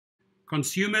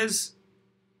Consumers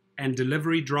and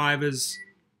delivery drivers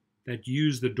that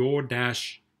use the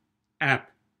Doordash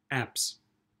apps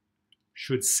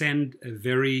should send a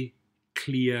very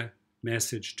clear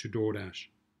message to Doordash.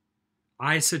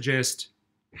 I suggest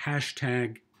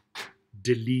hashtag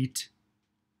delete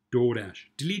Doordash.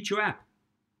 Delete your app.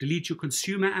 Delete your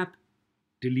consumer app.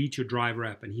 Delete your driver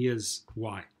app. And here's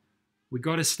why. We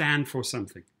got to stand for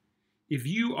something. If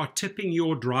you are tipping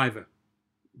your driver,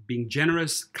 being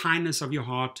generous, kindness of your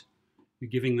heart, you're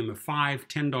giving them a $5,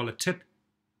 $10 tip,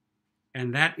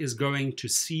 and that is going to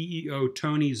CEO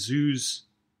Tony Zhu's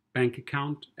bank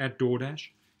account at Doordash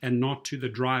and not to the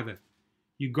driver.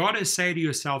 You got to say to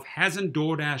yourself, hasn't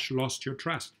Doordash lost your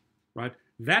trust, right?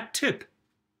 That tip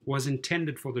was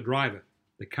intended for the driver.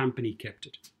 The company kept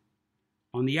it.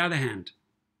 On the other hand,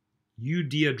 you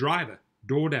dear driver,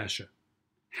 DoorDasher,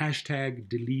 hashtag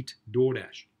delete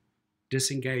Doordash.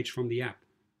 Disengage from the app.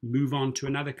 Move on to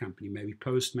another company, maybe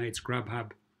Postmates,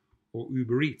 Grubhub, or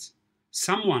Uber Eats.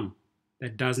 Someone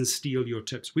that doesn't steal your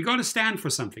tips. We got to stand for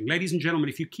something. Ladies and gentlemen,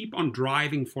 if you keep on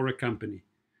driving for a company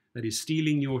that is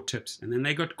stealing your tips, and then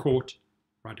they got caught,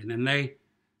 right, and then they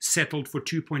settled for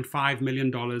 $2.5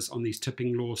 million on these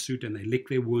tipping lawsuit and they lick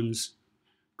their wounds,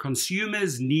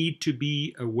 consumers need to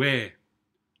be aware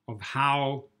of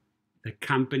how the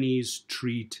companies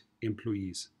treat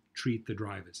employees, treat the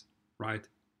drivers, right?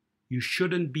 You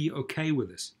shouldn't be okay with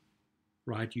this,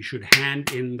 right? You should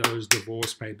hand in those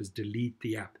divorce papers, delete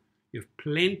the app. You have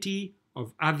plenty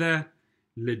of other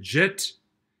legit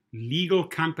legal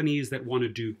companies that want to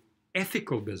do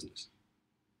ethical business,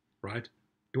 right?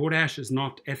 DoorDash is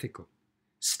not ethical.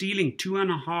 Stealing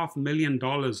 $2.5 million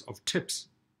of tips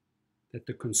that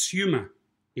the consumer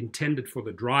intended for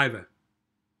the driver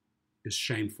is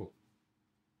shameful.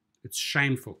 It's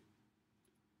shameful.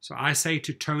 So I say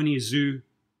to Tony Zhu,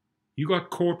 you got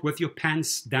caught with your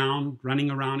pants down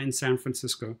running around in San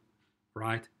Francisco,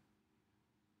 right?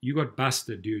 You got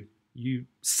busted, dude. You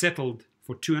settled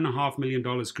for $2.5 million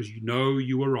because you know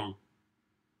you were wrong.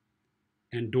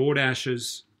 And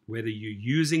DoorDashers, whether you're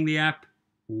using the app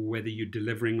or whether you're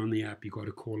delivering on the app, you got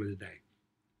to call it a day.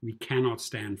 We cannot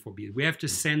stand for BS. We have to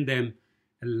send them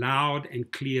a loud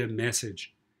and clear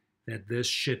message that this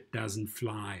shit doesn't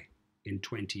fly in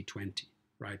 2020,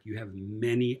 right? You have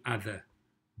many other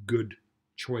good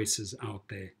choices out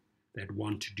there that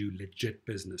want to do legit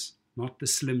business, not the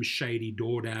slim, shady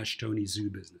DoorDash, Tony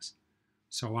Zhu business.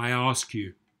 So I ask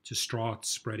you to start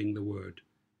spreading the word.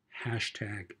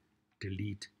 Hashtag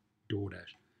delete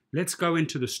DoorDash. Let's go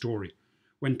into the story.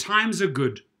 When times are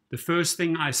good, the first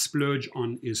thing I splurge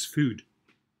on is food.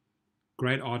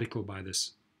 Great article by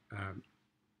this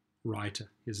writer.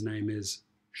 His name is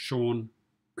Sean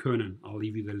Kernan. I'll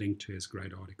leave you the link to his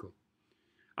great article.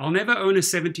 I'll never own a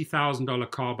 $70,000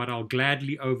 car, but I'll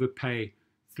gladly overpay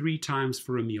 3 times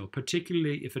for a meal,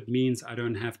 particularly if it means I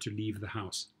don't have to leave the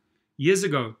house. Years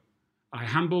ago, I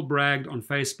humble bragged on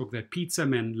Facebook that pizza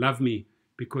men love me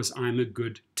because I'm a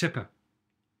good tipper.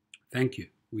 Thank you.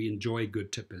 We enjoy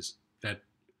good tippers that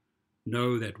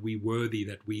know that we're worthy,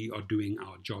 that we are doing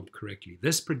our job correctly.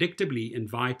 This predictably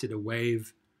invited a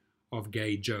wave of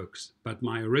gay jokes, but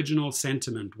my original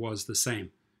sentiment was the same.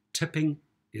 Tipping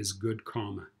is good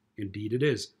karma. Indeed it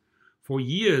is. For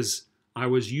years, I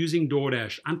was using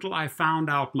DoorDash until I found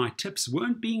out my tips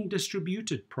weren't being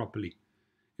distributed properly.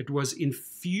 It was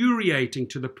infuriating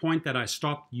to the point that I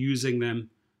stopped using them,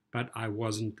 but I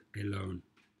wasn't alone.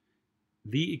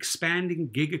 The expanding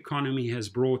gig economy has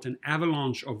brought an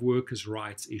avalanche of workers'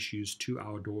 rights issues to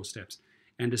our doorsteps.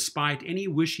 And despite any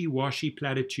wishy-washy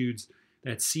platitudes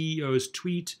that CEOs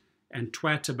tweet and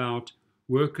twat about,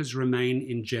 workers remain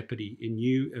in jeopardy in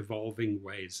new, evolving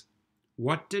ways.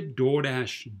 What did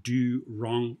DoorDash do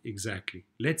wrong exactly?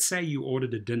 Let's say you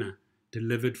ordered a dinner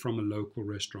delivered from a local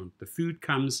restaurant. The food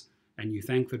comes and you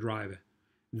thank the driver.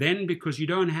 Then, because you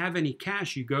don't have any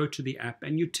cash, you go to the app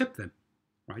and you tip them.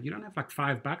 Right? You don't have like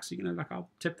 $5. You're going to I'll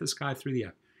tip this guy through the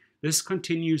app. This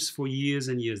continues for years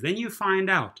and years. Then you find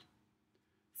out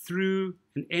through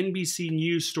an NBC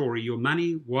News story, your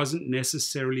money wasn't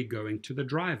necessarily going to the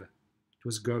driver. It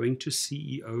was going to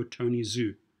CEO Tony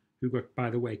Zhu, who got,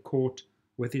 by the way, caught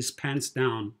with his pants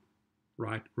down,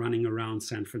 right, running around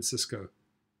San Francisco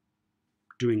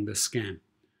doing this scam.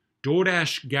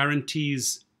 DoorDash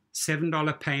guarantees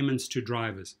 $7 payments to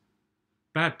drivers.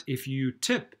 But if you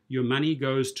tip, your money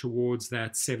goes towards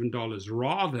that $7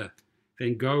 rather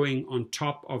than going on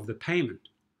top of the payment.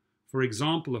 For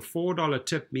example, a $4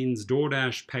 tip means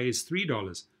DoorDash pays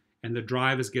 $3 and the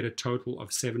drivers get a total of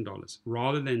 $7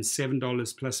 rather than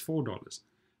 $7 plus $4.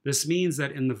 This means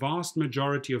that in the vast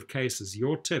majority of cases,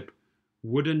 your tip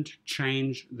wouldn't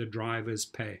change the driver's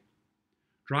pay.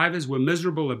 Drivers were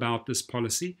miserable about this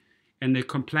policy, and their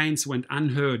complaints went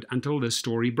unheard until this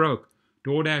story broke.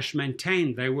 Doordash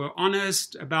maintained they were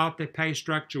honest about their pay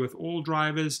structure with all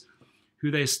drivers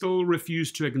who they still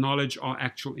refused to acknowledge are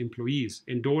actual employees.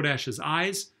 In Doordash's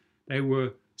eyes, they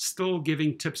were still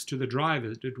giving tips to the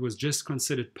drivers. It was just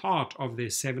considered part of their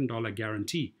 $7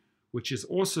 guarantee, which is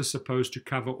also supposed to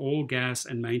cover all gas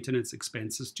and maintenance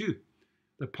expenses too.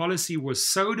 The policy was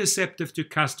so deceptive to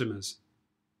customers.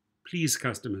 Please,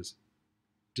 customers,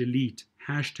 delete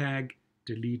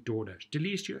 #DeleteDoordash.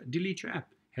 Delete your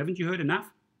app. Haven't you heard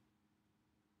enough?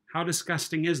 How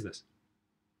disgusting is this?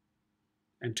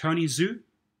 And Tony Zhu,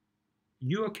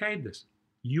 you okayed this.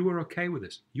 You were okay with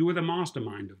this. You were the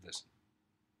mastermind of this.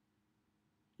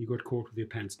 You got caught with your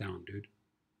pants down, dude.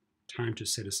 Time to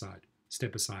step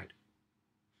aside.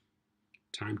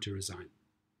 Time to resign.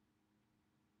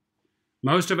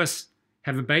 Most of us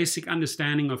have a basic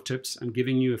understanding of tips and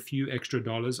giving you a few extra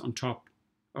dollars on top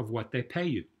of what they pay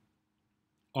you.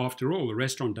 After all, the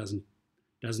restaurant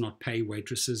does not pay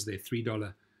waitresses their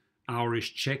 $3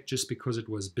 hourish check just because it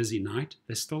was busy night.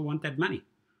 They still want that money.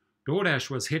 Doordash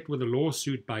was hit with a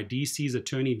lawsuit by DC's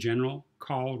Attorney General,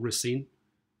 Carl Racine.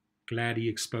 Glad he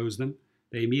exposed them.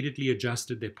 They immediately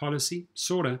adjusted their policy,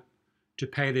 sorta, to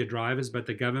pay their drivers, but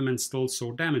the government still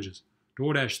sought damages.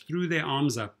 Doordash threw their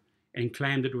arms up and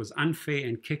claimed it was unfair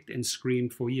and kicked and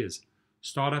screamed for years.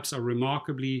 Startups are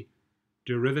remarkably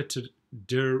derivative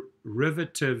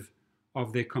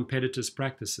of their competitors'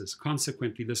 practices.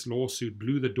 Consequently, this lawsuit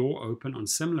blew the door open on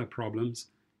similar problems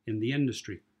in the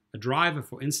industry. A driver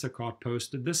for Instacart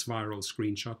posted this viral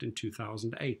screenshot in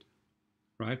 2008.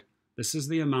 Right? This is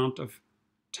the amount of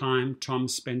time Tom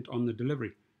spent on the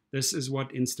delivery. This is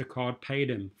what Instacart paid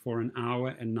him for an hour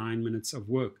and 9 minutes of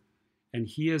work. And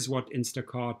here's what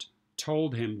Instacart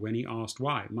told him when he asked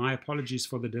why. My apologies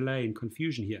for the delay and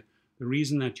confusion here. The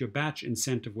reason that your batch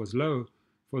incentive was low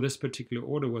for this particular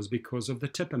order was because of the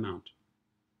tip amount.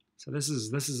 So this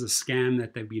is a scam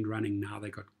that they've been running now. They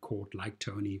got caught like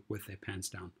Tony with their pants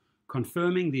down,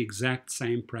 confirming the exact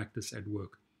same practice at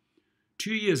work.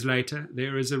 2 years later,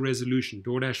 there is a resolution.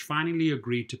 Doordash finally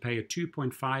agreed to pay a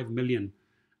 $2.5 million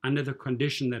under the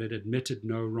condition that it admitted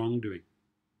no wrongdoing.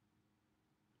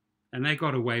 And they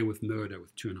got away with murder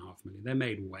with $2.5 million. They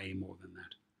made way more than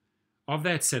that. Of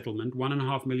that settlement,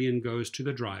 $1.5 million goes to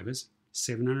the drivers,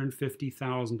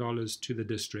 $750,000 to the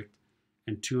district,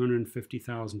 and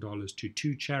 $250,000 to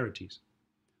 2 charities.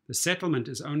 The settlement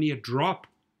is only a drop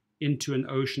into an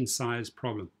ocean-sized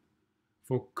problem.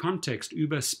 For context,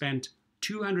 Uber spent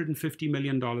 $250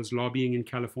 million lobbying in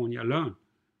California alone,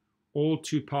 all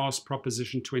to pass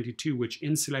Proposition 22, which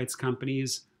insulates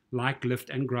companies like Lyft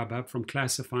and Grubhub from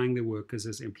classifying their workers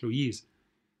as employees.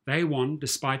 They won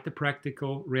despite the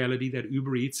practical reality that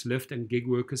Uber Eats, Lyft, and gig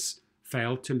workers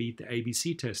failed to meet the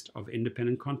ABC test of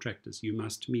independent contractors. You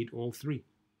must meet all 3.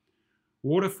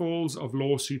 Waterfalls of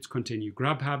lawsuits continue.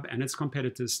 Grubhub and its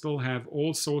competitors still have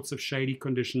all sorts of shady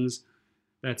conditions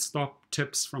that stop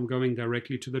tips from going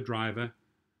directly to the driver.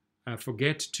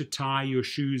 Forget to tie your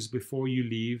shoes before you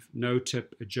leave. No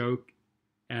tip, a joke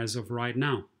as of right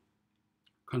now.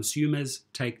 Consumers,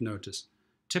 take notice.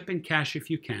 Tip in cash if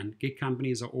you can. Gig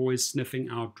companies are always sniffing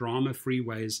out drama-free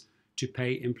ways to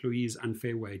pay employees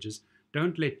unfair wages.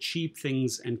 Don't let cheap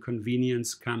things and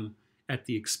convenience come at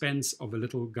the expense of a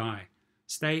little guy.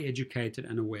 Stay educated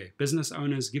and aware. Business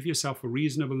owners, give yourself a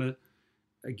reasonableness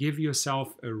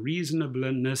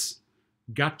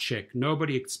gut check.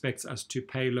 Nobody expects us to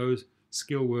pay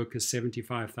low-skill workers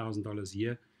 $75,000 a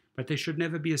year, but there should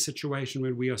never be a situation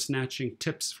where we are snatching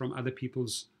tips from other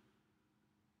people's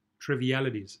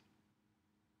trivialities.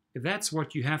 If that's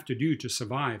what you have to do to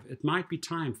survive, it might be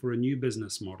time for a new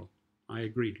business model. I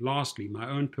agree. Lastly, my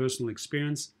own personal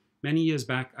experience. Many years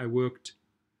back, I worked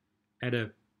at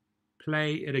a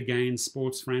Play It Again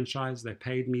sports franchise. They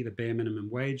paid me the bare minimum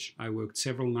wage. I worked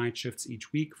several night shifts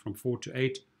each week from 4 to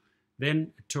 8.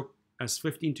 Then it took us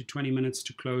 15 to 20 minutes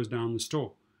to close down the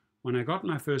store. When I got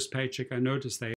my first paycheck, I noticed they